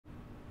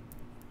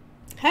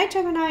Hi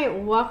Gemini,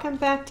 welcome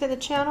back to the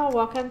channel.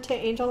 Welcome to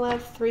Angel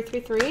Love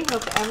 333.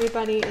 Hope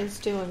everybody is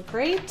doing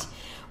great.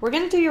 We're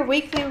going to do your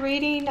weekly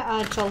reading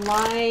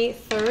July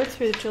 3rd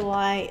through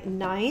July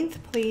 9th.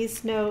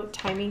 Please note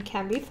timing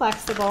can be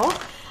flexible.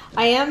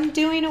 I am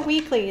doing a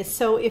weekly,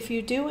 so if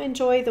you do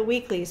enjoy the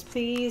weeklies,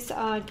 please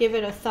give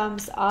it a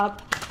thumbs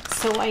up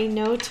so I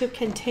know to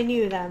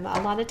continue them.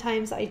 A lot of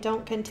times I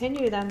don't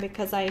continue them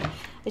because I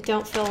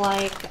don't feel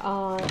like,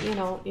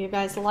 you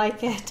guys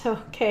like it,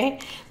 okay?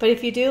 But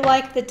if you do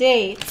like the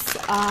dates,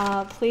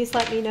 please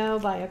let me know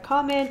by a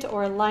comment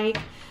or a like,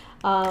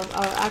 or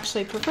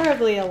actually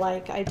preferably a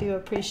like. I do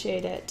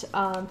appreciate it.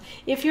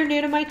 If you're new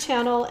to my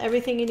channel,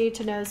 everything you need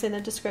to know is in the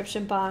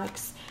description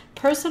box.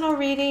 Personal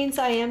readings,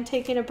 I am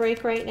taking a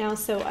break right now,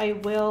 so I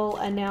will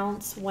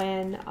announce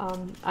when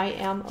I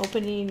am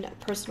opening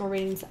personal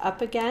readings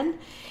up again.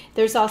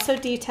 There's also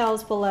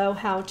details below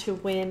how to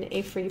win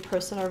a free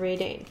personal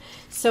reading.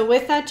 So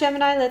with that,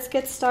 Gemini, let's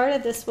get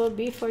started. This will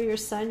be for your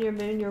Sun, your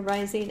Moon, your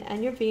Rising,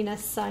 and your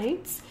Venus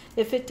signs.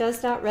 If it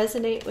does not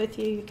resonate with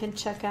you, you can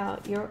check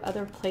out your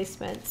other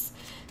placements.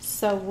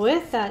 So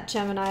with that,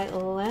 Gemini,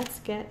 let's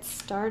get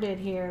started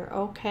here.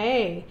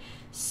 Okay.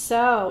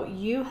 So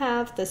you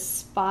have the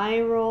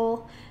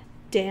Spiral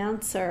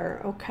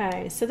Dancer.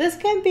 Okay, so this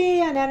can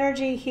be an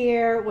energy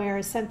here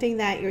where something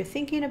that you're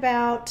thinking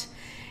about,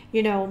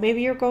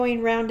 maybe you're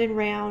going round and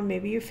round,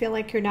 maybe you feel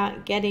like you're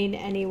not getting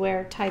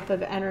anywhere type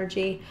of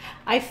energy.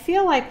 I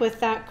feel like with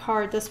that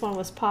card, this one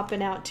was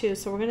popping out too,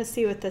 so we're going to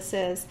see what this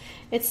is.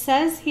 It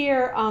says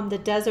here, the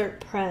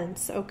Desert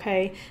Prince,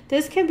 okay?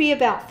 This can be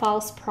about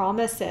false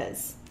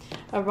promises.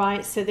 All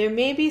right, so there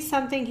may be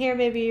something here.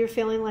 Maybe you're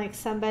feeling like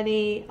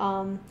somebody,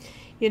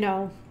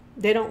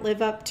 they don't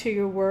live up to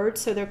your word.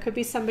 So there could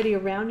be somebody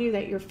around you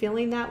that you're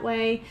feeling that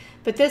way.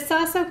 But this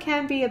also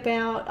can be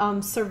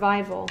about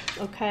survival,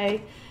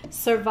 okay?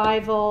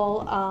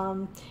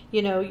 Survival,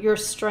 your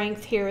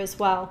strength here as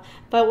well.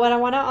 But what I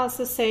want to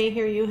also say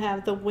here, you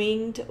have the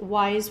Winged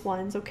Wise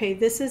Ones, okay?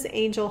 This is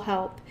angel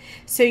help.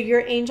 So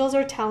your angels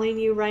are telling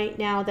you right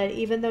now that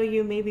even though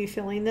you may be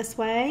feeling this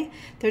way,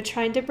 they're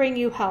trying to bring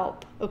you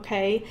help,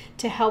 okay?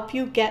 To help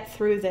you get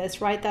through this,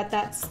 right?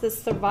 That's the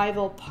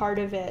survival part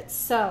of it.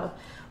 So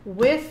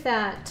with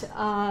that,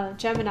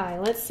 Gemini,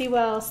 let's see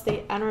what else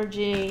the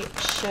energy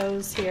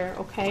shows here,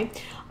 okay?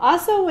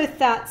 Also with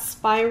that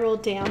Spiral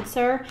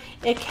Dancer,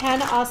 it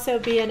can also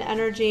be an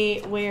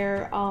energy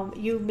where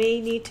you may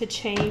need to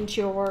change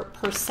your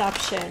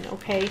perception,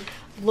 okay?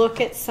 Look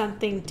at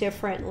something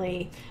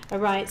differently, all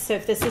right? So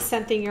if this is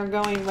something you're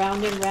going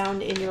round and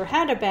round in your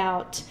head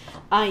about,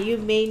 you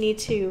may need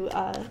to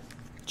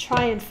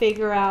try and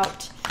figure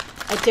out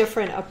a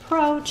different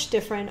approach,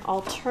 different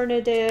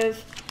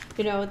alternative.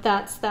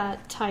 That's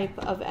that type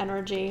of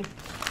energy.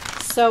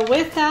 So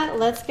with that,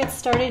 let's get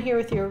started here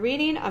with your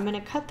reading. I'm going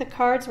to cut the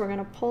cards. We're going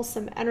to pull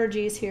some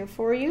energies here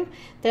for you.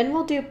 Then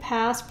we'll do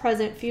past,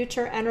 present,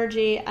 future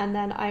energy, and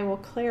then I will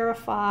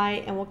clarify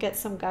and we'll get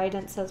some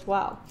guidance as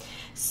well.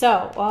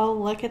 So, oh,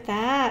 look at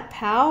that.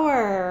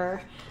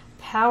 Power.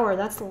 Power.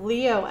 That's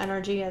Leo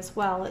energy as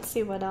well. Let's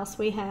see what else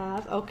we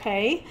have.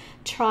 Okay.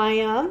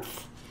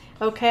 Triumph.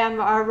 Okay, I'm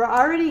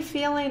already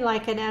feeling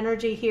like an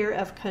energy here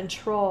of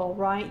control,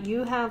 right?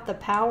 You have the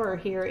power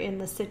here in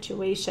the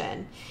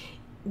situation.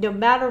 No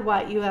matter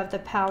what, you have the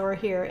power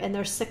here. And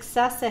there's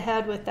success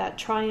ahead with that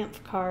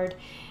Triumph card.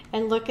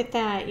 And look at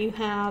that, you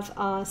have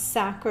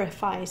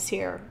sacrifice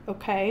here,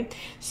 okay?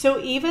 So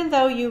even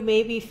though you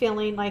may be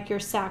feeling like you're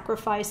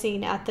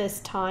sacrificing at this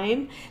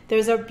time,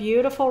 there's a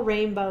beautiful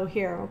rainbow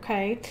here,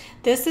 okay?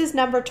 This is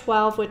number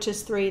 12, which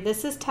is 3.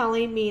 This is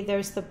telling me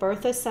there's the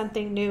birth of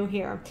something new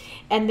here.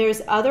 And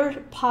there's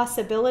other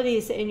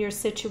possibilities in your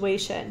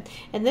situation.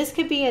 And this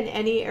could be in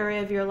any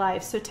area of your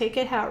life, so take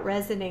it how it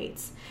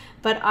resonates.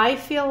 But I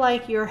feel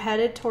like you're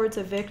headed towards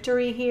a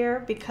victory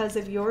here because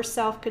of your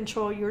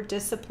self-control, your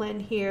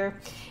discipline here.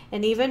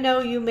 And even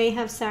though you may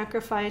have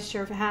sacrificed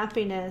your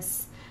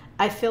happiness,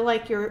 I feel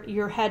like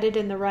you're headed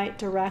in the right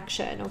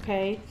direction,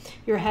 okay?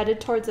 You're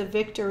headed towards a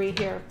victory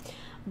here.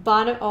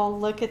 Bottom, oh,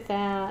 look at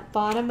that.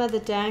 Bottom of the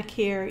deck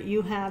here,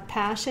 you have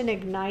passion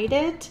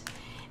ignited,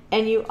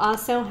 and you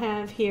also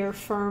have here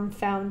firm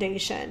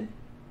foundation.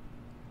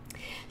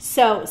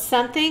 So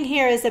something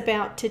here is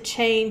about to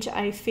change,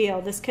 I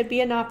feel. This could be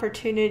an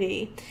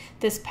opportunity,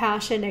 this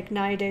passion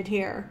ignited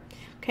here.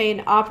 Okay,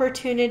 an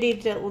opportunity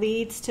that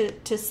leads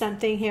to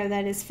something here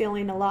that is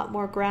feeling a lot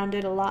more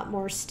grounded, a lot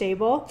more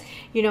stable.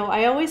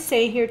 I always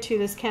say here too,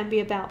 this can be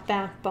about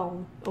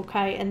backbone,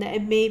 okay? And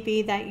it may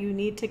be that you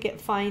need to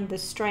find the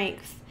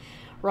strength,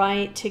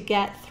 right, to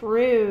get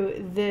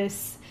through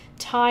this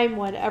time,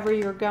 whatever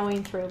you're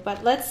going through.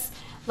 But let's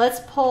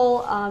pull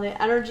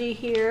the energy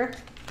here.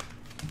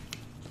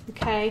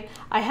 Okay,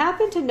 I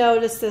happened to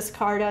notice this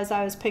card as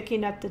I was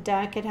picking up the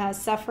deck. It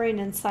has suffering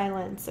and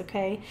silence,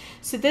 okay?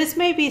 So this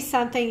may be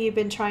something you've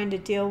been trying to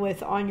deal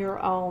with on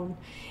your own.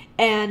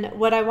 And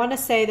what I want to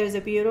say, there's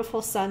a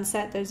beautiful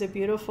sunset, there's a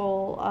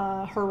beautiful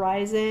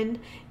horizon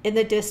in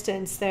the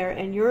distance there,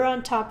 and you're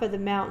on top of the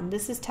mountain.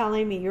 This is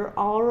telling me you're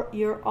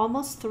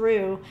almost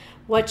through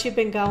what you've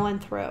been going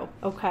through,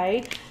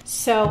 okay?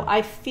 So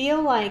I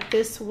feel like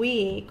this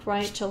week,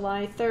 right,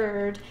 July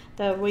 3rd,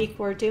 the week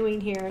we're doing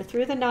here,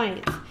 through the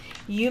 9th,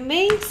 you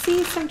may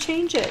see some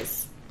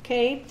changes,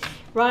 okay?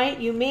 Right?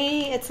 You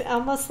may, it's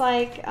almost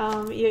like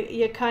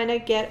you kind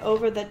of get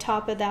over the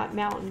top of that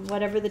mountain,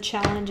 whatever the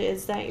challenge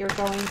is that you're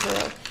going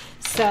through.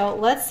 So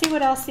let's see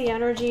what else the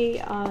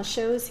energy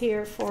shows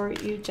here for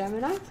you,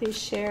 Gemini. Please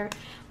share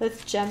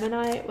with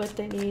Gemini what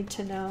they need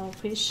to know.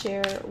 Please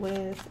share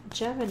with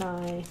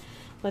Gemini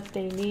what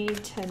they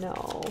need to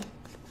know.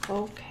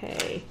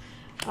 Okay.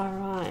 All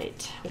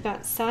right. We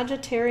got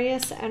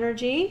Sagittarius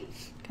energy.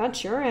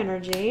 Got your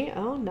energy.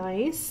 Oh,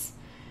 nice.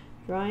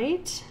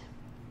 Right?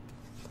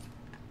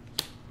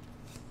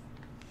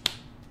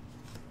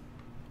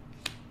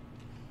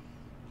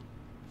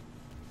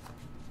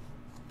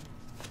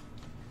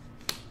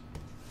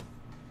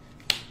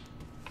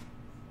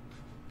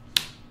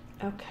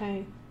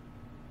 Okay.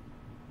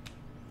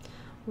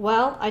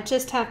 Well, I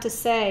just have to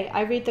say,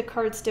 I read the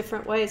cards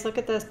different ways. Look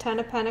at this, 10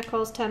 of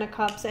Pentacles, 10 of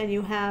Cups, and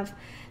you have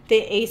the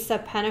Ace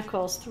of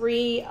Pentacles.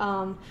 Three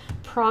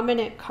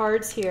prominent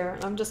cards here.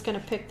 I'm just going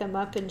to pick them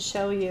up and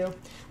show you.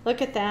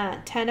 Look at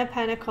that, 10 of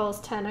Pentacles,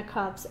 10 of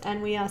Cups,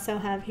 and we also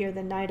have here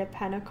the Knight of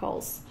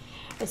Pentacles.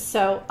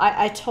 So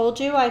I told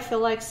you, I feel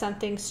like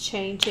something's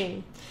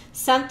changing.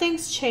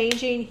 Something's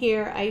changing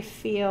here, I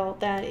feel,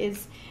 that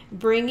is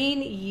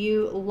bringing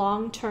you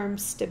long-term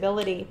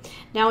stability.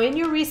 Now, in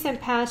your recent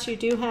past, you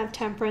do have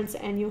Temperance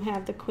and you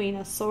have the Queen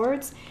of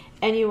Swords,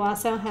 and you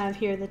also have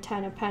here the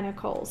 10 of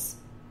Pentacles.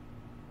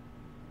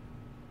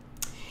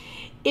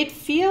 It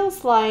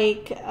feels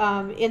like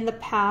in the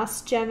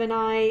past,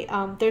 Gemini,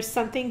 there's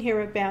something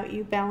here about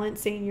you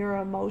balancing your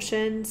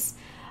emotions.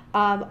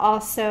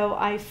 Also,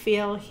 I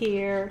feel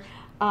here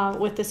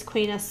with this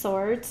Queen of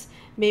Swords,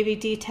 maybe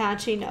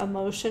detaching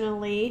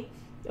emotionally,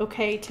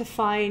 okay, to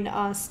find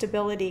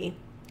stability.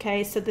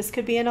 Okay, so this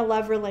could be in a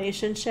love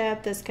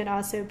relationship. This could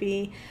also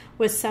be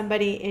with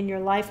somebody in your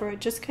life, or it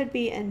just could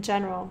be in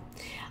general.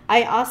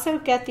 I also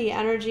get the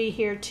energy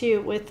here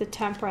too with the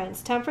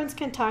Temperance. Temperance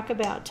can talk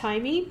about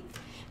timing,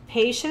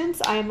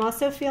 patience. I am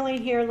also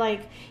feeling here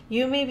like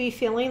you may be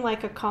feeling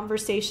like a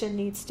conversation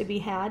needs to be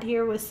had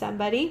here with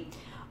somebody,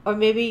 or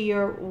maybe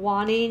you're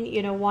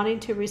wanting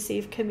to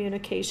receive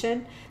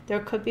communication.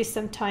 There could be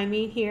some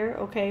timing here,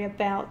 okay,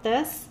 about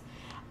this.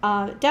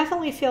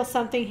 Definitely feel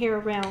something here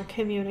around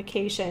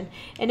communication,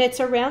 and it's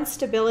around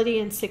stability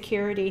and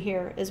security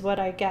here is what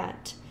I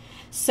get.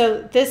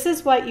 So this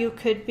is what you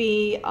could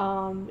be,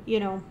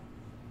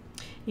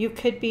 you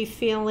could be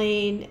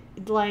feeling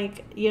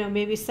like,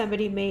 maybe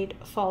somebody made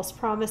false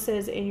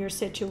promises in your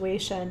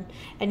situation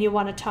and you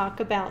want to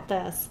talk about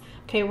this.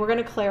 Okay, we're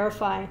going to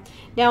clarify.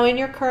 Now, in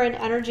your current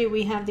energy,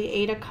 we have the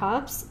 8 of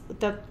Cups,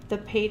 the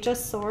Page of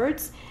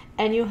Swords,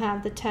 and you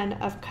have the 10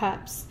 of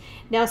Cups.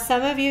 Now,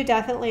 some of you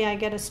definitely, I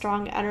get a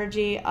strong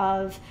energy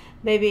of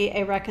maybe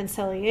a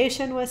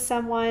reconciliation with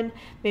someone.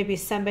 Maybe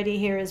somebody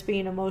here is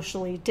being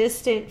emotionally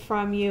distant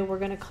from you. We're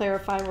going to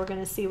clarify. We're going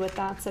to see what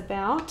that's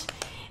about.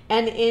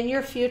 And in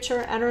your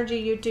future energy,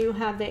 you do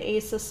have the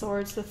Ace of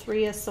Swords, the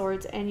 3 of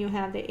Swords, and you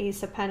have the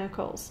Ace of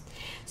Pentacles.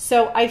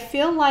 So I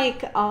feel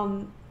like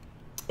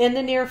in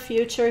the near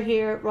future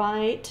here,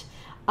 right,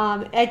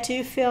 I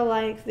do feel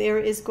like there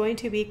is going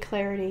to be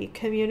clarity,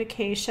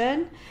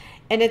 communication,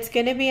 and it's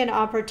going to be an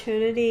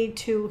opportunity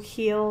to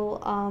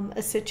heal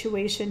a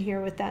situation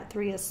here with that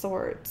 3 of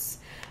Swords.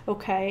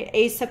 Okay,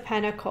 Ace of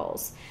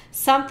Pentacles.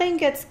 Something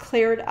gets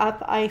cleared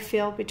up, I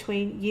feel,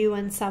 between you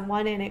and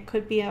someone, and it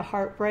could be a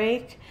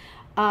heartbreak,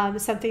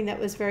 something that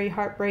was very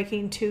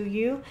heartbreaking to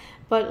you.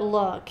 But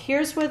look,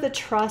 here's where the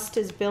trust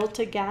is built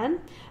again.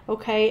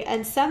 Okay,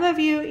 and some of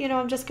you,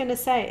 I'm just going to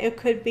say, it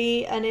could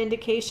be an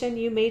indication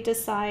you may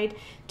decide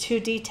to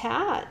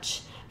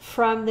detach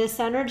from this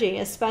energy,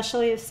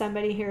 especially if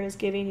somebody here is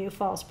giving you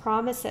false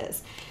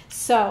promises.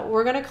 So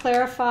we're going to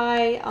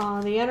clarify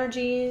the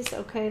energies.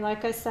 Okay,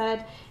 like I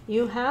said,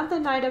 you have the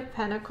Knight of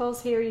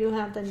Pentacles here, you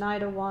have the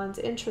Knight of Wands.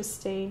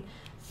 Interesting.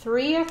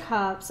 3 of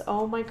Cups.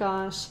 Oh my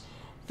gosh.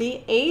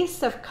 The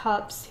Ace of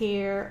Cups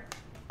here.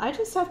 I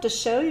just have to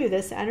show you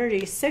this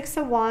energy. 6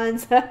 of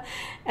Wands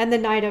and the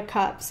Knight of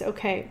Cups.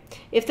 Okay,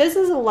 if this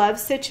is a love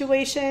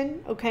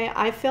situation, okay,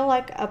 I feel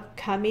like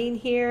upcoming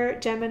here,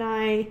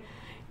 Gemini,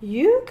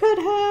 you could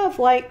have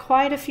like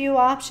quite a few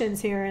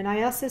options here. And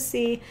I also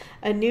see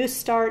a new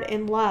start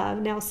in love.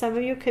 Now, some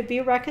of you could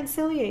be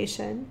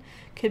reconciliation,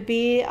 could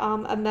be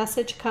a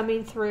message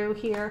coming through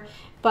here.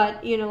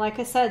 But, like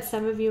I said,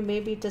 some of you may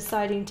be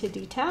deciding to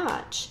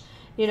detach.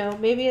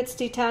 Maybe it's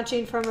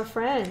detaching from a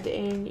friend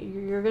and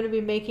you're going to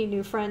be making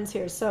new friends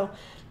here. So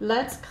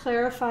let's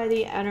clarify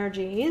the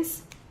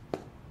energies.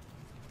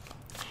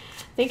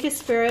 Thank you,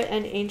 Spirit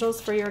and Angels,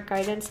 for your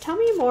guidance. Tell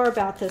me more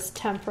about this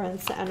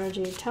Temperance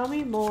energy. Tell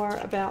me more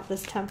about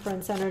this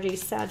Temperance energy,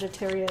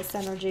 Sagittarius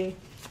energy.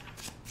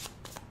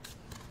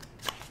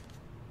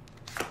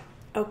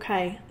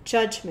 Okay,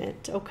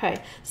 judgment.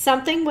 Okay,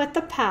 something with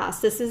the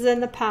past. This is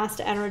in the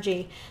past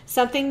energy.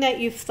 Something that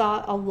you've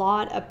thought a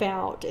lot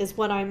about is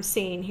what I'm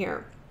seeing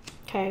here.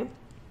 Okay,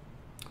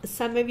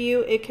 some of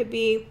you, it could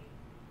be,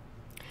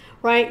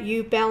 right,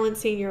 you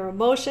balancing your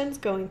emotions,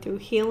 going through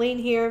healing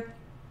here.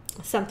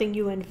 Something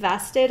you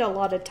invested a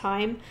lot of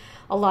time,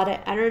 a lot of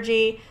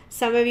energy.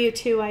 Some of you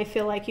too, I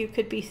feel like you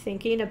could be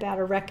thinking about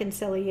a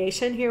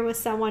reconciliation here with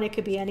someone. It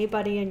could be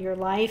anybody in your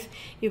life.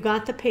 You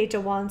got the Page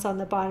of Wands on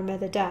the bottom of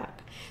the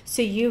deck.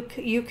 So you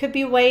could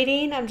be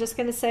waiting. I'm just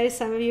going to say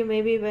some of you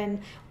maybe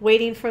been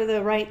waiting for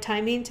the right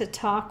timing to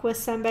talk with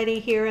somebody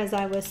here, as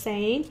I was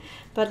saying.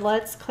 But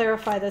let's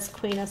clarify this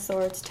Queen of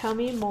Swords. Tell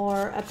me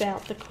more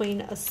about the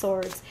Queen of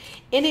Swords.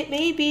 And it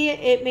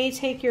may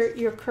take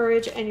your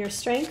courage and your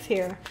strength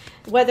here,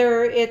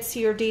 whether it's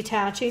you're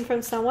detaching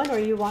from someone or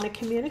you want to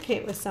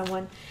communicate with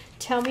someone.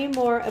 Tell me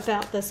more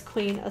about this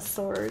Queen of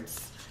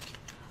Swords.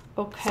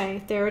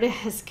 Okay, there it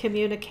is,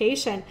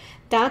 communication.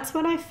 That's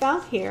what I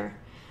felt here.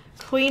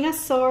 Queen of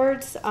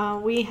Swords,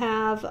 we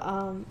have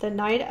the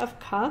Knight of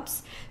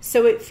Cups.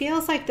 So it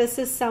feels like this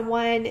is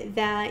someone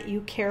that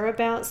you care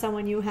about,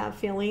 someone you have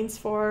feelings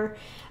for.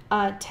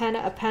 Ten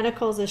of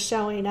Pentacles is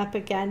showing up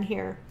again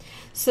here.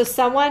 So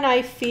someone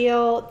I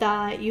feel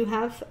that you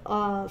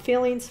have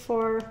feelings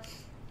for.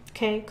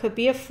 Okay, could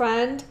be a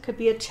friend, could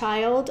be a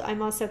child.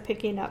 I'm also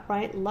picking up,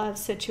 right, love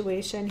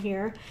situation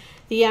here.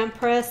 The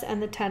Empress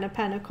and the Ten of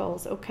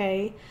Pentacles,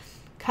 okay.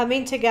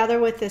 Coming together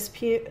with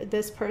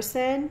this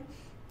person.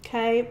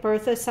 Okay,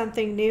 birth of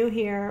something new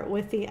here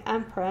with the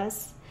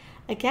Empress.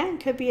 Again,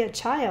 could be a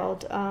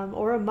child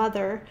or a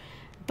mother,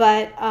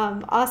 but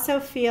also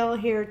feel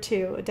here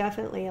too,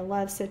 definitely a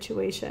love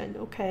situation,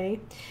 okay?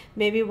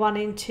 Maybe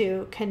wanting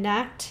to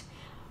connect.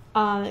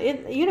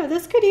 You know,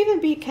 this could even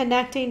be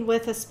connecting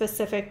with a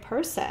specific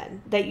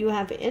person that you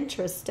have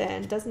interest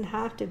in. It doesn't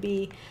have to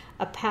be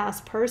a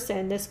past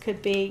person. This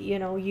could be, you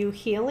know, you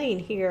healing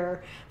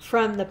here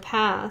from the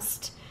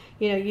past.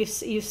 You know,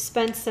 you've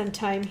spent some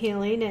time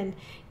healing and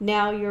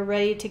now you're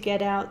ready to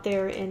get out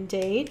there and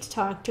date,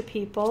 talk to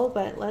people.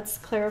 But let's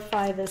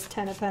clarify this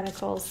Ten of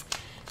Pentacles.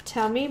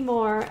 Tell me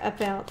more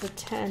about the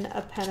Ten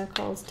of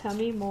Pentacles. Tell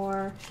me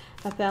more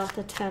about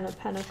the Ten of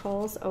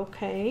Pentacles.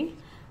 Okay.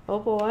 Oh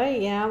boy,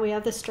 yeah, we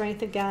have the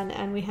Strength again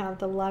and we have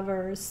the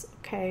Lovers.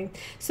 Okay.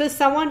 So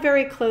someone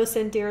very close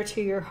and dear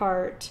to your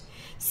heart.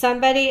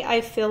 Somebody I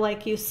feel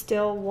like you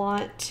still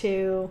want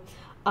to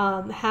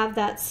have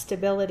that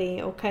stability,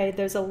 okay?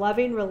 There's a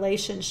loving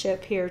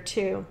relationship here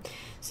too.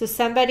 So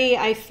somebody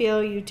I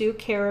feel you do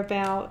care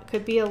about,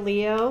 could be a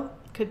Leo,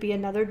 could be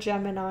another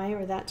Gemini,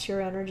 or that's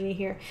your energy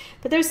here.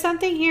 But there's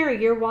something here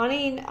you're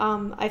wanting.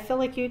 I feel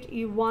like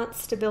you want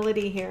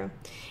stability here.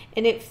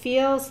 And it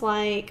feels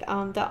like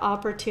the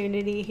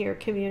opportunity here,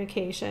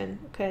 communication.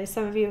 Okay,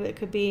 some of you, it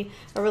could be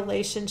a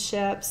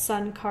relationship,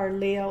 Sun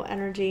card, Leo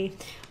energy.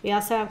 We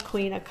also have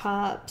Queen of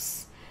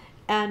Cups.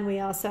 And we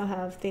also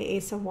have the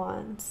Ace of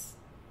Wands.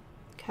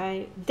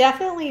 Okay,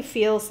 definitely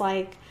feels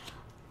like,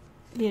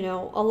 you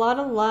know, a lot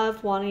of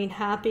love, wanting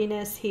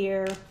happiness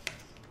here.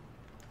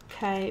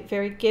 Okay,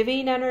 very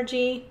giving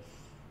energy.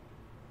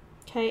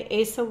 Okay,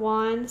 Ace of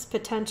Wands,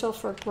 potential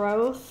for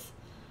growth.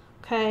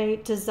 Okay,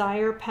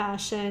 desire,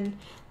 passion.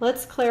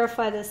 Let's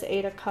clarify this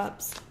Eight of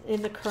Cups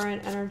in the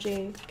current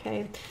energy.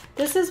 Okay,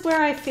 this is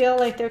where I feel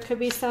like there could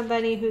be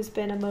somebody who's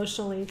been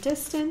emotionally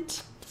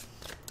distant.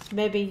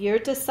 Maybe you're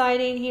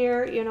deciding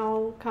here, you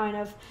know, kind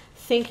of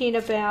thinking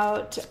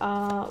about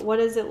what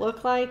does it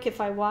look like if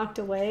I walked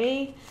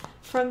away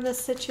from this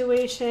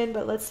situation.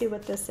 But let's see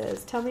what this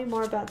is. Tell me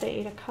more about the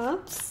Eight of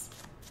Cups.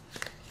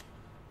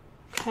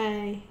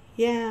 Okay,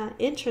 yeah,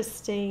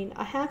 interesting.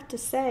 I have to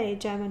say,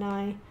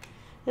 Gemini,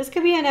 this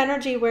could be an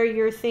energy where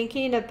you're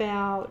thinking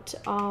about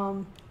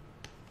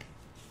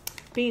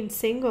being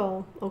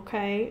single,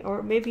 okay?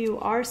 Or maybe you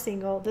are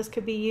single. This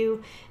could be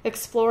you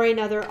exploring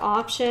other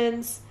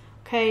options.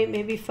 Okay,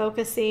 maybe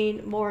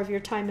focusing more of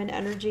your time and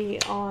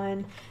energy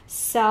on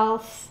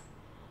self,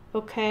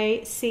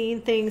 okay,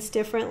 seeing things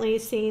differently,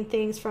 seeing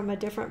things from a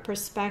different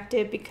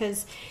perspective,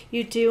 because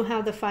you do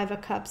have the Five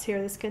of Cups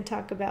here. This can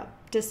talk about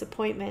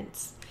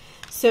disappointments.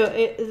 So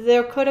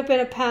there could have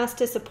been a past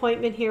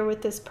disappointment here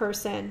with this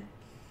person,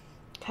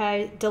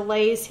 okay,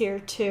 delays here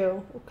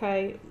too,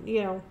 okay,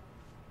 you know.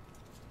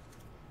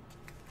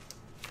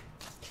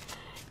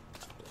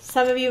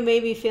 Some of you may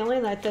be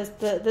feeling like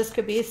this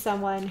could be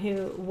someone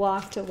who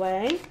walked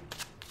away.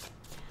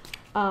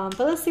 But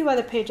let's see why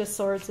the Page of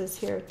Swords is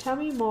here. Tell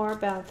me more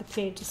about the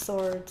Page of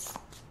Swords.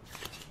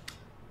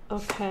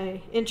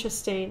 Okay,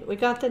 interesting. We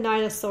got the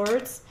Knight of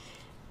Swords.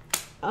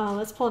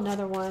 Let's pull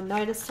another one.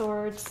 Knight of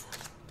Swords.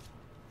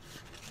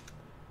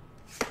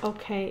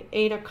 Okay,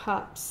 Eight of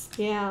Cups.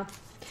 Yeah.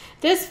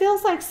 This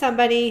feels like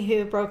somebody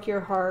who broke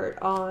your heart,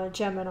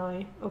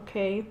 Gemini.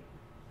 Okay.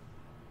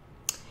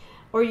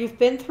 Or you've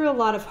been through a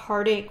lot of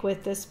heartache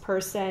with this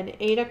person.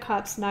 Eight of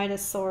Cups, Knight of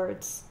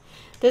Swords.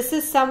 This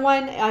is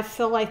someone, I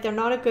feel like they're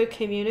not a good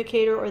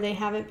communicator, or they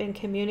haven't been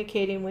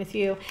communicating with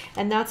you.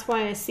 And that's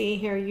why I see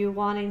here you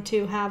wanting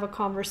to have a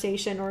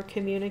conversation or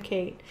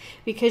communicate,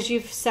 because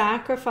you've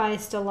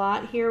sacrificed a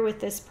lot here with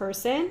this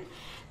person.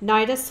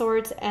 Knight of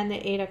Swords and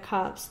the Eight of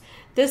Cups.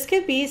 This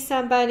could be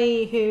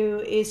somebody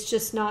who is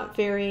just not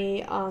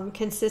very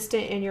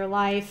consistent in your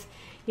life.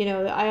 You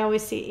know, I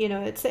always see, you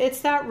know,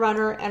 it's that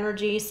runner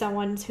energy,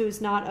 someone who's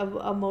not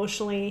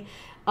emotionally,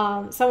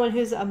 someone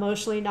who's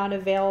emotionally not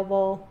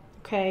available,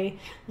 okay,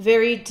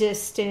 very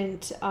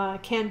distant,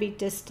 can be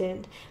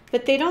distant,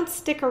 but they don't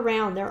stick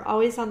around. They're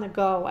always on the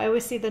go. I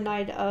always see the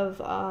Knight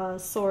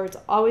of Swords,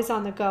 always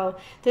on the go.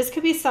 This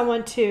could be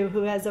someone too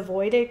who has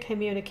avoided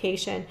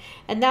communication,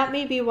 and that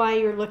may be why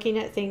you're looking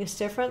at things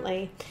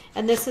differently.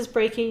 And this is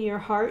breaking your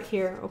heart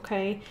here,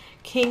 okay?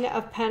 King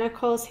of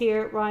Pentacles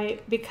here,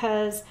 right?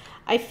 Because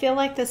I feel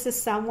like this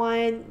is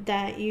someone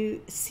that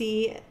you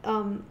see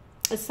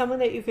as someone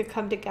that you could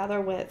come together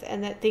with,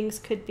 and that things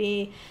could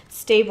be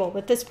stable.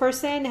 But this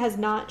person has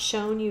not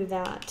shown you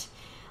that.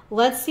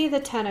 Let's see the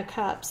Ten of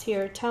Cups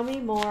here. Tell me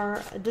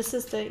more. This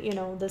is the, you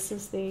know, this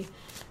is the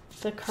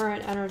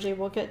current energy.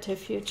 We'll get to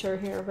future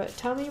here, but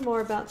tell me more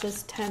about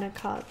this Ten of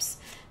Cups.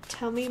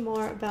 Tell me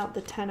more about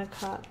the Ten of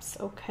Cups.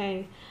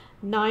 Okay.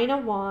 Nine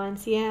of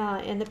Wands, yeah,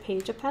 and the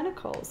Page of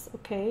Pentacles,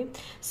 okay?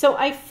 So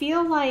I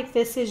feel like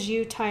this is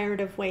you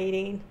tired of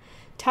waiting.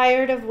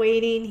 Tired of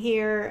waiting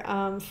here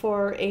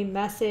for a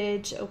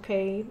message,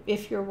 okay?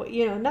 If you're,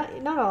 you know,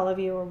 not all of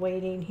you are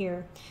waiting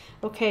here,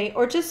 okay?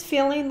 Or just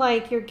feeling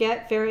like you're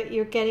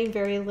getting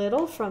very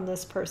little from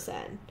this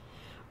person,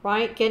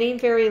 right? Getting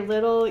very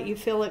little. You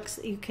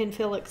can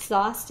feel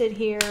exhausted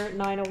here.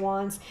 Nine of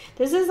Wands.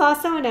 This is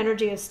also an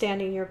energy of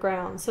standing your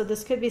ground. So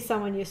this could be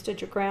someone you stood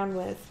your ground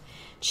with.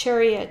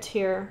 Chariot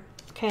here,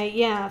 okay?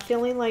 Yeah,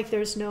 feeling like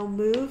there's no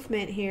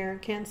movement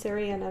here.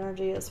 Cancerian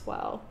energy as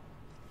well.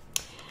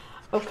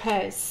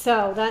 Okay,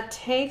 so that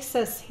takes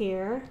us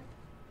here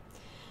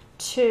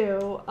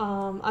to,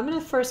 I'm going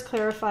to first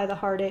clarify the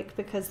heartache,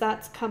 because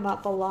that's come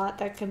up a lot.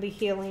 That can be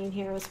healing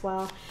here as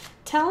well.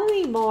 Tell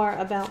me more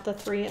about the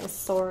Three of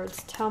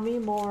Swords. Tell me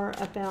more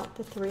about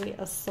the Three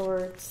of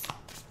Swords.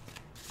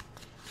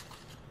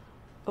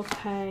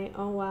 Okay,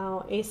 oh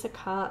wow, Ace of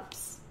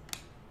Cups.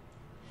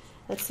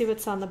 Let's see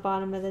what's on the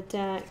bottom of the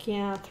deck.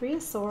 Yeah, Three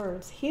of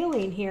Swords.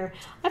 Healing here.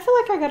 I feel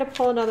like I got to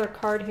pull another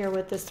card here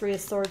with this Three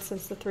of Swords,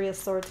 since the Three of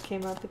Swords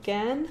came up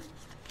again.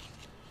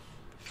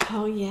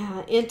 Oh,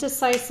 yeah.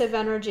 Indecisive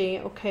energy.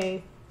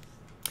 Okay.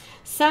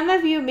 Some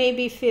of you may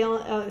be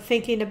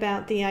thinking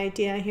about the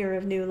idea here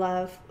of new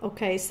love.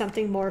 Okay,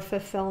 something more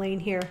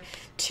fulfilling here.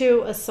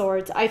 Two of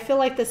Swords. I feel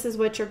like this is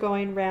what you're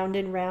going round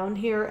and round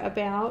here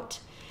about,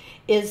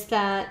 is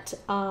that...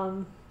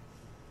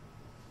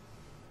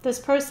 this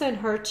person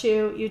hurt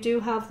you. You do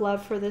have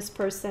love for this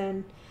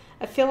person.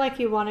 I feel like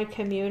you want to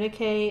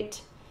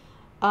communicate,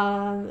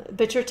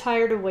 but you're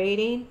tired of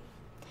waiting.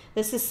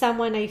 This is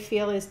someone I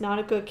feel is not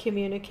a good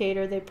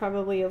communicator. They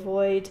probably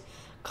avoid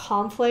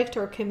conflict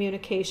or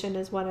communication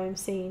is what I'm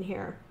seeing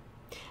here.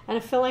 And I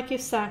feel like you've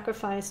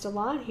sacrificed a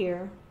lot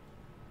here.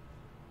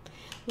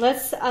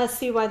 Let's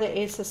see why the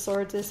Ace of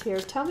Swords is here.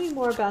 Tell me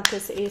more about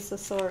this Ace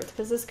of Swords,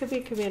 because this could be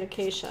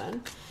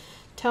communication.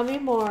 Tell me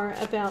more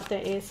about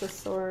the Ace of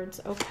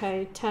Swords.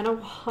 Okay, Ten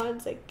of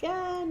Wands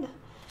again.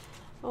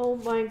 Oh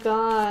my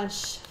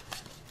gosh.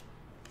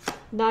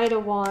 Knight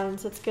of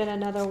Wands. Let's get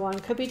another one.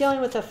 Could be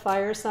dealing with a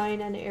fire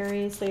sign, and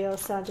Aries, Leo,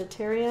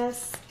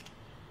 Sagittarius.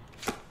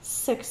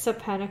 Six of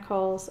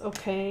Pentacles.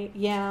 Okay,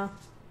 yeah.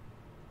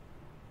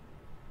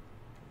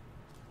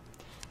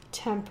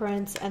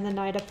 Temperance and the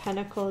Knight of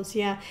Pentacles.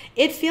 Yeah.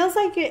 It feels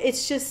like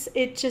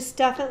it just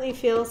definitely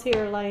feels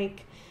here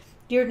like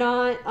you're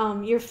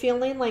not, you're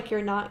feeling like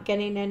you're not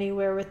getting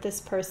anywhere with this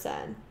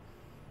person,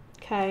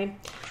 okay?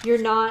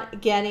 You're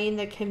not getting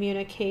the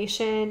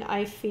communication,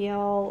 I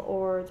feel,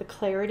 or the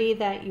clarity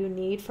that you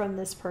need from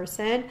this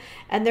person.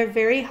 And they're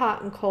very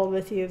hot and cold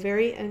with you,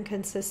 very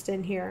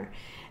inconsistent here.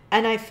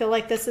 And I feel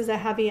like this is a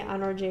heavy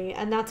energy.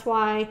 And that's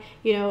why,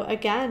 you know,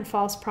 again,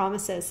 false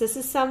promises. This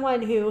is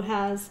someone who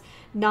has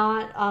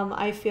not,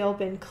 I feel,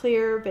 been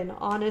clear, been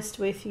honest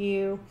with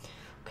you,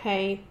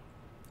 okay?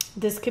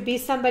 This could be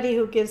somebody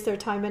who gives their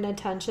time and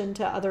attention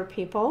to other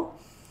people,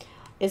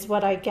 is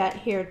what I get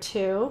here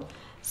too.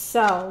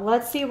 So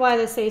let's see why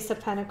this Ace of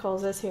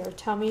Pentacles is here.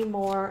 Tell me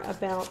more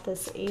about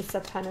this Ace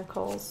of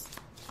Pentacles.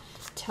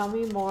 Tell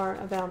me more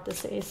about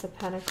this Ace of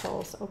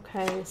Pentacles.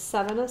 Okay,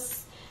 Seven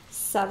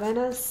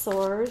of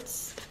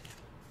Swords,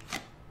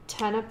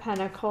 Ten of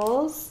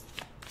Pentacles,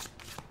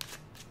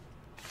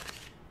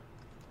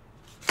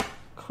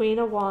 Queen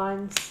of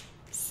Wands,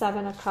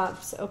 Seven of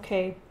Cups.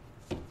 Okay.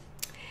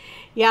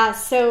 Yeah,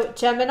 so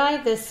Gemini,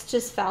 this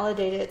just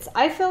validated.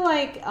 I feel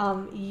like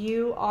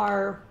you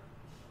are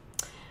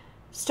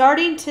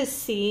starting to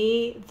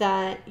see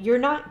that you're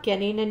not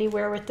getting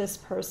anywhere with this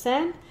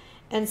person.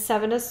 And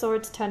Seven of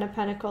Swords, Ten of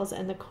Pentacles,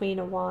 and the Queen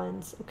of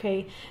Wands.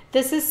 Okay,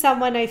 this is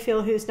someone I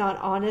feel who's not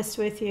honest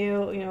with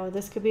you. You know,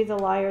 this could be the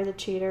liar, the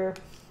cheater,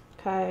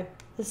 okay,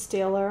 the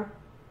stealer.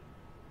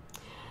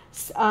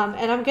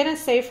 And I'm going to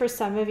say for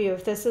some of you,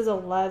 if this is a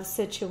love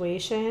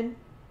situation,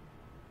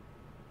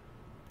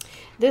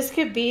 this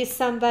could be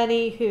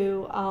somebody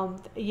who,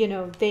 you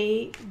know,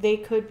 they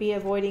could be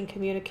avoiding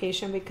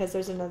communication because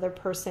there's another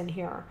person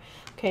here.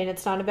 Okay, and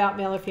it's not about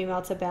male or female,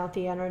 it's about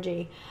the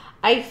energy.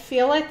 I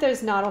feel like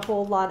there's not a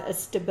whole lot of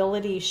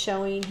stability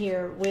showing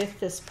here with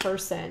this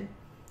person.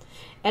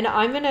 And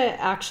I'm going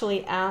to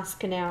actually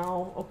ask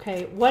now,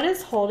 okay, what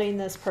is holding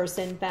this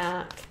person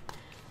back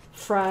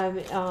from,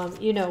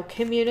 you know,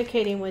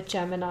 communicating with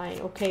Gemini,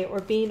 okay, or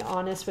being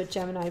honest with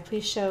Gemini?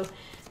 Please show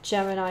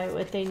Gemini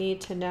what they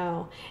need to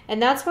know.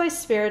 And that's why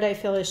Spirit, I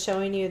feel, is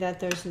showing you that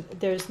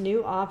there's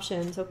new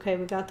options. Okay,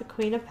 we got the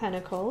Queen of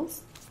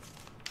Pentacles.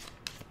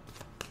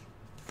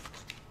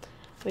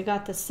 We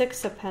got the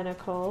Six of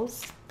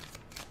Pentacles.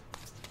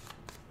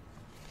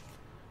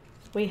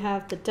 We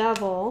have the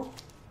Devil.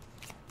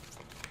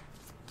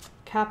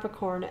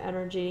 Capricorn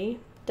energy.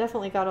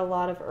 Definitely got a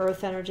lot of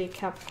Earth energy,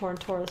 Capricorn,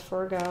 Taurus,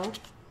 Virgo.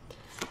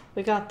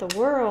 We got the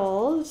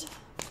World.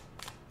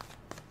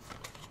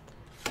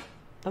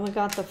 And we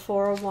got the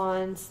Four of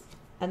Wands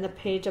and the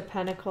Page of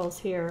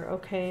Pentacles here,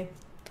 okay?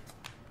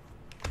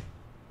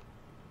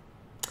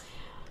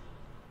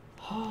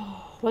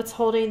 Oh, what's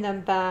holding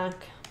them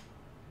back?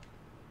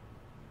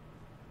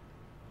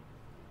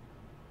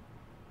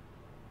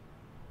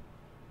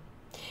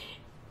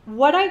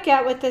 What I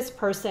get with this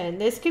person,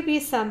 this could be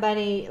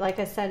somebody, like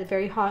I said,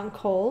 very hot and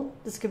cold.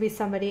 This could be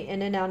somebody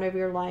in and out of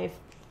your life,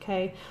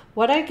 okay?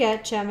 What I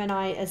get,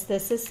 Gemini, is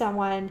this is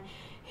someone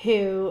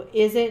who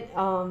isn't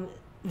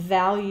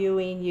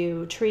valuing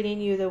you, treating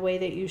you the way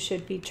that you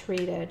should be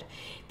treated.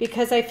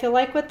 Because I feel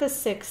like with the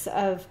Six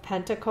of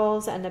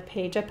Pentacles and the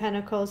Page of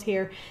Pentacles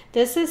here,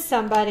 this is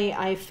somebody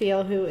I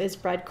feel who is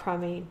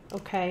breadcrumbing,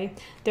 okay?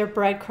 They're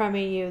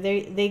breadcrumbing you.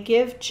 They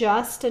give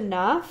just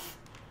enough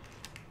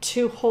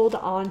to hold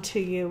on to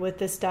you with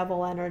this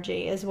Devil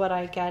energy is what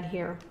I get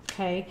here,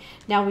 okay?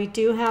 Now we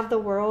do have the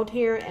World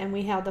here and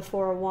we have the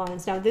Four of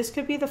Wands. Now this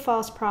could be the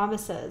false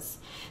promises.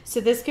 So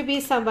this could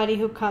be somebody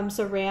who comes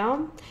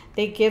around,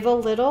 they give a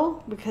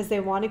little because they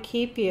want to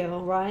keep you,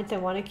 right? They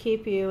want to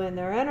keep you in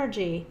their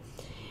energy.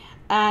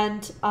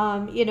 And,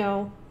 you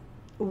know,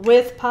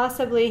 with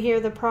possibly here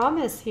the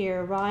promise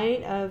here,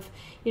 right? Of,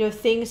 you know,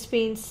 things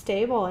being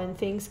stable and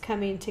things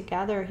coming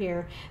together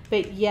here,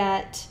 but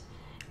yet,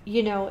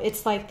 you know,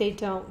 it's like they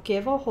don't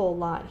give a whole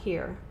lot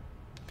here.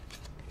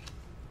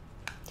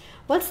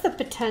 What's the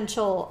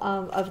potential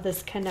of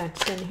this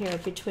connection here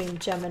between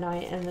Gemini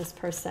and this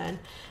person?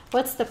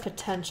 What's the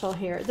potential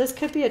here? This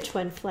could be a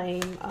twin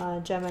flame,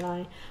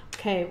 Gemini.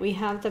 Okay, we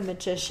have the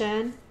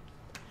Magician.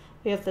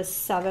 We have the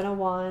Seven of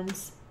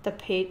Wands. The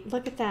Page.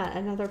 Look at that,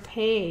 another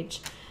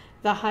Page.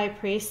 The High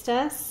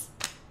Priestess.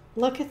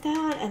 Look at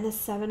that, and the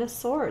Seven of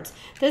Swords.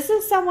 This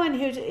is someone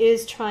who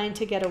is trying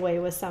to get away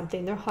with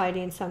something. They're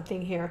hiding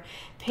something here.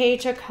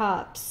 Page of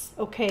Cups.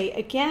 Okay,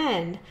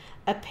 again,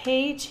 a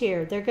page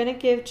here. They're going to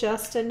give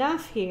just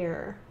enough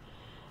here.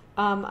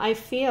 I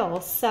feel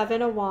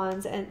Seven of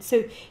Wands. And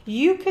so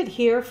you could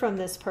hear from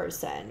this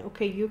person.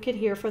 Okay, you could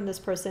hear from this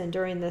person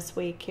during this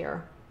week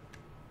here.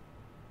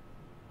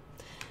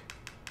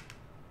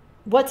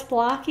 What's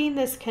blocking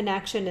this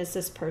connection is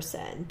this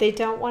person. They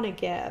don't want to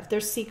give. They're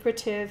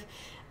secretive.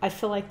 I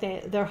feel like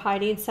they're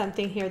hiding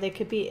something here. They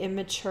could be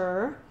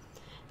immature,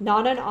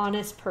 not an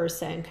honest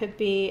person. Could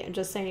be, I'm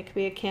just saying, it could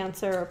be a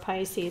Cancer or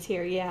Pisces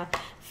here. Yeah,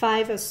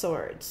 Five of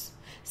Swords.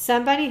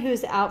 Somebody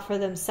who's out for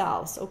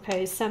themselves,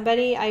 okay?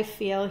 Somebody I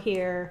feel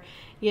here,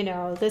 you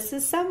know, this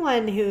is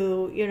someone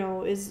who, you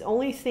know, is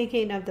only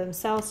thinking of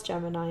themselves,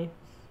 Gemini,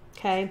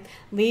 okay?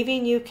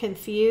 Leaving you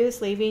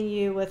confused, leaving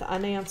you with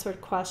unanswered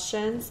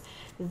questions.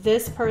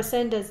 This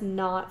person does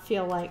not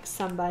feel like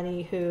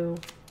somebody who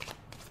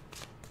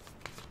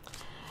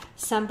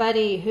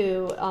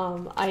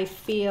I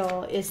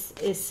feel is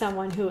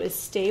someone who is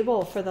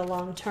stable for the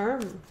long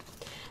term.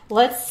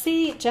 Let's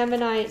see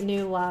Gemini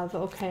new love.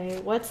 Okay,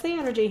 what's the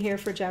energy here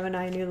for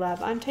Gemini new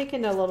love? I'm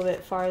taking it a little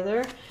bit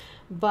farther,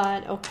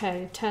 but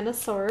okay. Ten of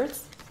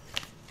Swords,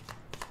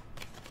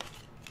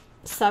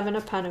 Seven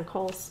of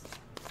Pentacles,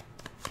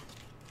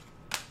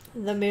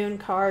 the Moon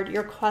card.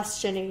 You're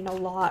questioning a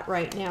lot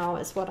right now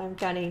is what I'm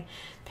getting.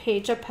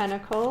 Page of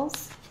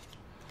Pentacles,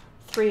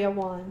 Three of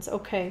Wands.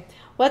 Okay,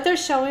 what they're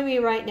showing me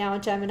right now,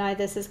 Gemini,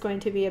 this is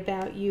going to be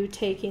about you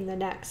taking the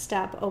next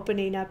step,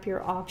 opening up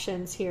your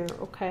options here,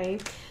 okay?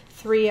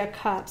 Three of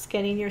Cups,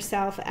 getting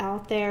yourself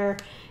out there,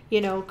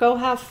 you know, go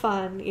have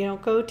fun, you know,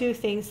 go do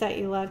things that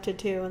you love to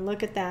do. And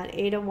look at that,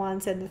 Eight of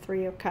Wands and the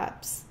Three of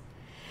Cups.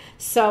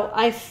 So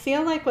I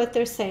feel like what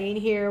they're saying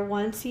here,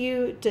 once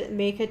you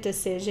make a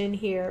decision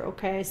here,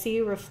 okay, I see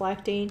you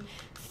reflecting,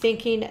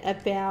 thinking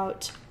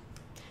about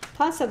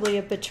possibly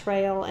a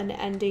betrayal and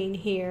ending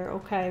here,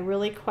 okay,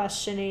 really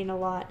questioning a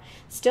lot,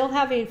 still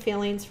having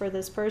feelings for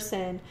this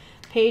person.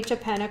 Page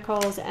of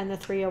Pentacles and the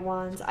Three of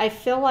Wands. I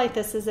feel like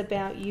this is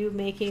about you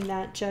making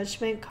that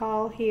judgment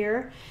call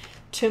here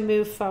to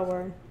move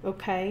forward,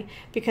 okay,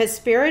 because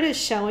Spirit is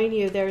showing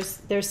you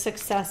there's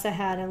success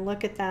ahead. And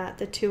look at that,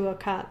 the Two of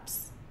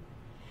Cups.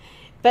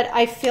 But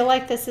I feel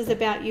like this is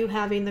about you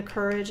having the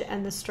courage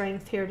and the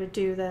strength here to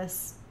do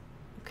this.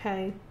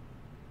 Okay.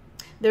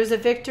 There's a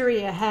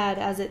victory ahead,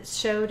 as it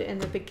showed in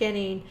the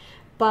beginning,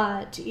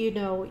 but you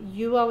know,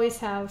 you always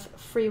have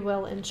free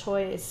will and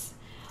choice,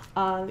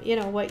 you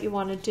know, what you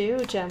want to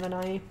do,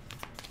 Gemini.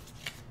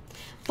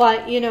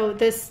 But you know,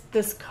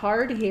 this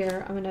card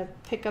here, I'm going to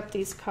pick up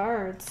these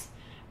cards,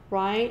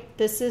 right?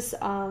 This is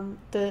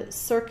the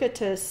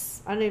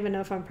circuitous, I don't even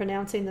know if I'm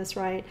pronouncing this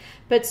right,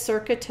 but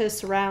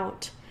circuitous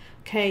route.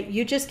 Okay,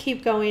 you just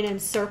keep going in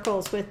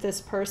circles with this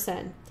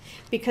person,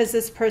 because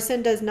this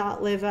person does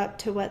not live up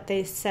to what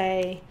they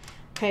say.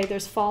 Okay,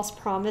 there's false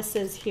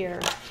promises here.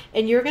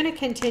 And you're going to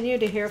continue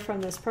to hear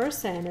from this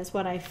person, is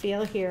what I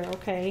feel here,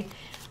 okay?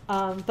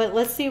 But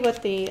let's see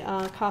what the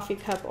coffee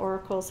cup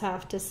oracles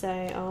have to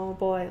say. Oh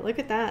boy, look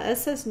at that.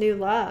 This says new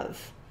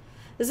love.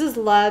 This is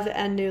love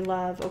and new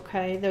love,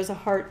 okay? There's a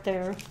heart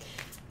there.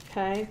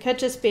 Okay, could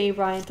just be,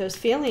 right, there's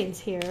feelings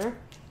here.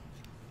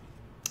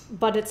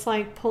 But it's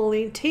like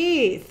pulling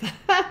teeth.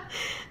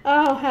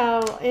 Oh,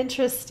 how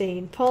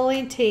interesting.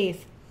 Pulling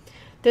teeth.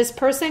 This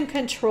person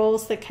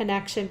controls the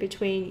connection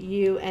between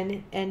you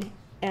and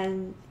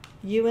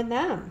you and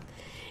them.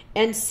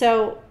 And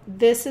so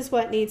this is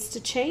what needs to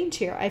change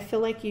here. I feel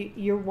like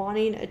you're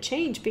wanting a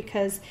change,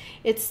 because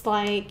it's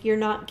like you're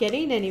not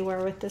getting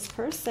anywhere with this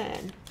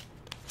person.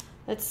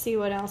 Let's see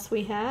what else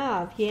we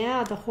have.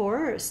 Yeah, the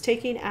horse,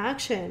 taking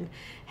action,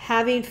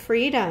 having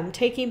freedom,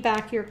 taking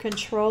back your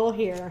control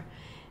here.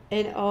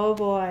 And oh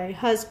boy,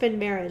 husband,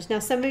 marriage. Now,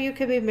 some of you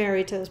could be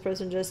married to this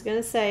person, just going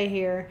to say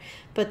here,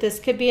 but this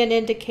could be an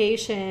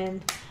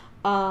indication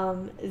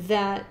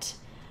that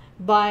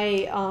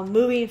by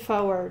moving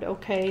forward,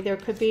 okay, there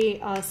could be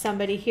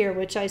somebody here,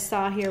 which I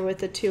saw here with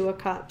the Two of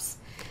Cups.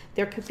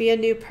 There could be a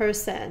new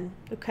person,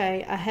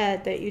 okay,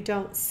 ahead that you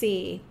don't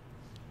see.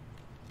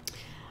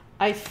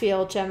 I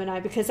feel, Gemini,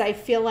 because I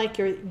feel like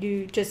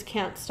you just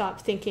can't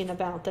stop thinking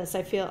about this.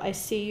 I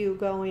see you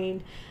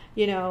going,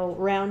 you know,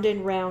 round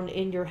and round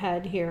in your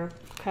head here,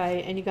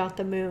 okay? And you got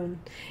the moon.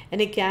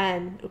 And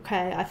again,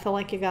 okay, I feel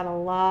like you got a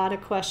lot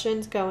of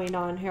questions going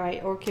on here,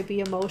 right? Or it could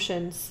be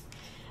emotions,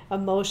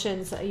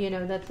 you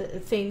know, that the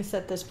things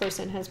that this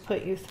person has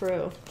put you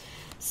through.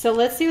 So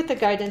let's see what the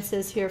guidance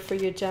is here for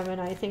you,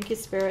 Gemini. Thank you,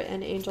 Spirit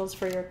and angels,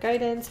 for your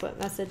guidance. What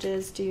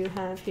messages do you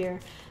have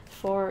here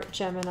for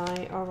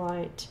Gemini? All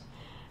right.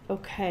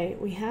 Okay,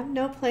 we have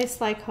no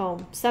place like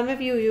home. Some of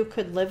you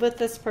could live with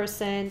this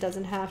person,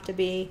 doesn't have to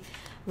be.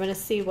 I'm going to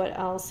see what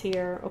else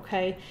here.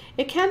 Okay,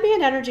 it can be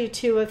an energy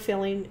too of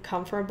feeling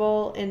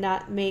comfortable, and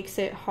that makes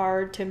it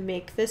hard to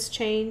make this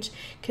change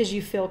because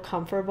you feel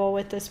comfortable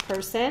with this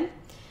person.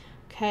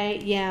 Okay,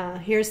 yeah,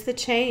 here's the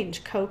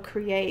change.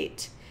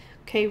 Co-create.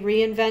 Okay,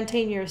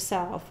 reinventing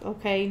yourself.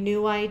 Okay,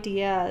 new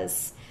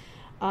ideas.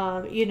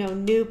 You know,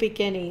 new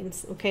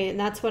beginnings. Okay, and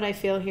that's what I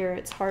feel here.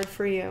 It's hard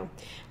for you.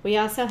 We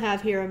also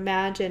have here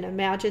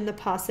imagine the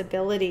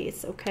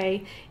possibilities.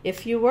 Okay,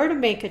 if you were to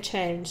make a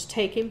change,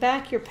 taking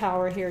back your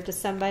power here to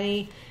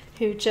somebody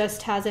who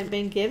just hasn't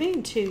been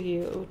giving to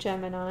you,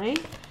 Gemini.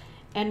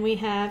 And we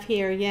have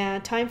here, yeah,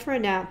 time for a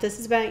nap. This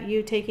is about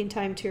you taking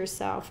time to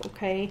yourself,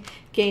 okay?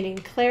 Gaining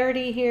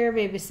clarity here.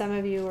 Maybe some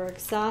of you are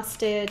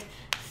exhausted,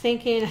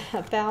 thinking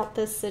about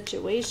this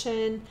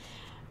situation.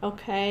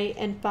 Okay,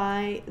 and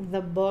by the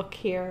book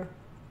here,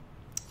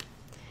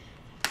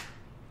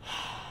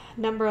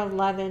 number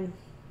 11.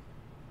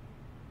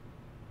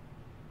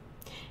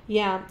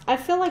 Yeah, I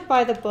feel like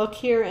by the book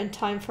here and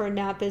time for a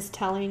nap is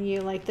telling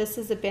you, like, this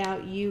is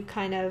about you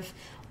kind of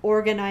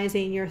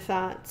organizing your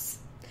thoughts.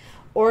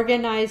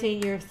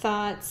 Organizing your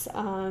thoughts,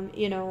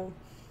 you know,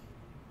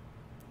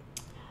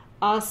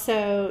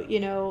 also, you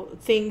know,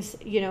 things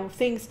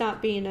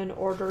not being in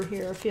order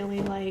here,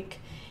 feeling like,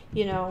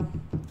 you know,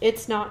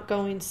 it's not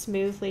going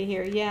smoothly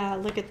here. Yeah,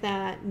 look at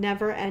that.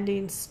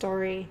 Never-ending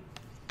story.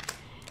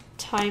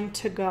 Time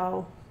to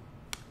go.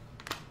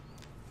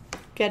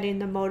 Getting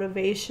the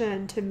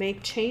motivation to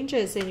make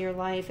changes in your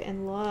life.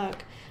 And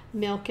look,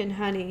 milk and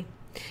honey.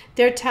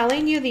 They're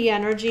telling you the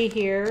energy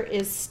here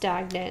is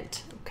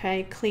stagnant.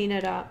 Okay, clean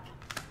it up.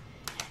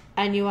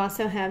 And you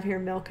also have here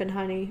milk and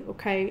honey.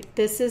 Okay,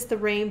 this is the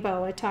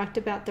rainbow. I talked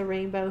about the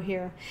rainbow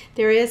here.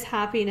 There is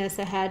happiness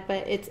ahead,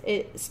 but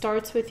it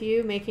starts with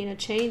you making a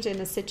change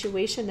in a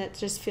situation that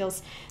just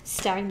feels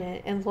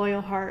stagnant. And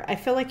loyal heart. I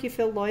feel like you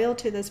feel loyal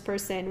to this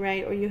person,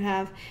 right? Or you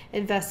have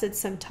invested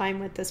some time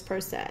with this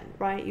person,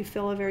 right? You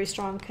feel a very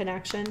strong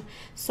connection,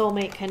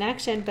 soulmate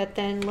connection. But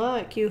then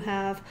look, you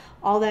have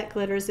all that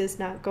glitters is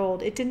not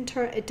gold.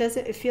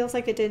 It feels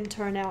like it didn't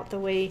turn out the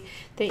way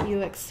that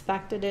you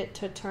expected it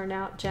to turn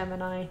out,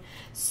 Gemini.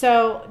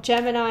 So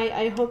Gemini,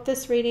 I hope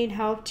this reading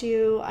helped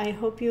you. I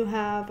hope you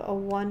have a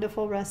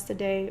wonderful rest of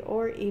the day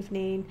or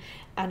evening,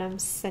 and I'm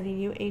sending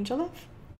you angel love.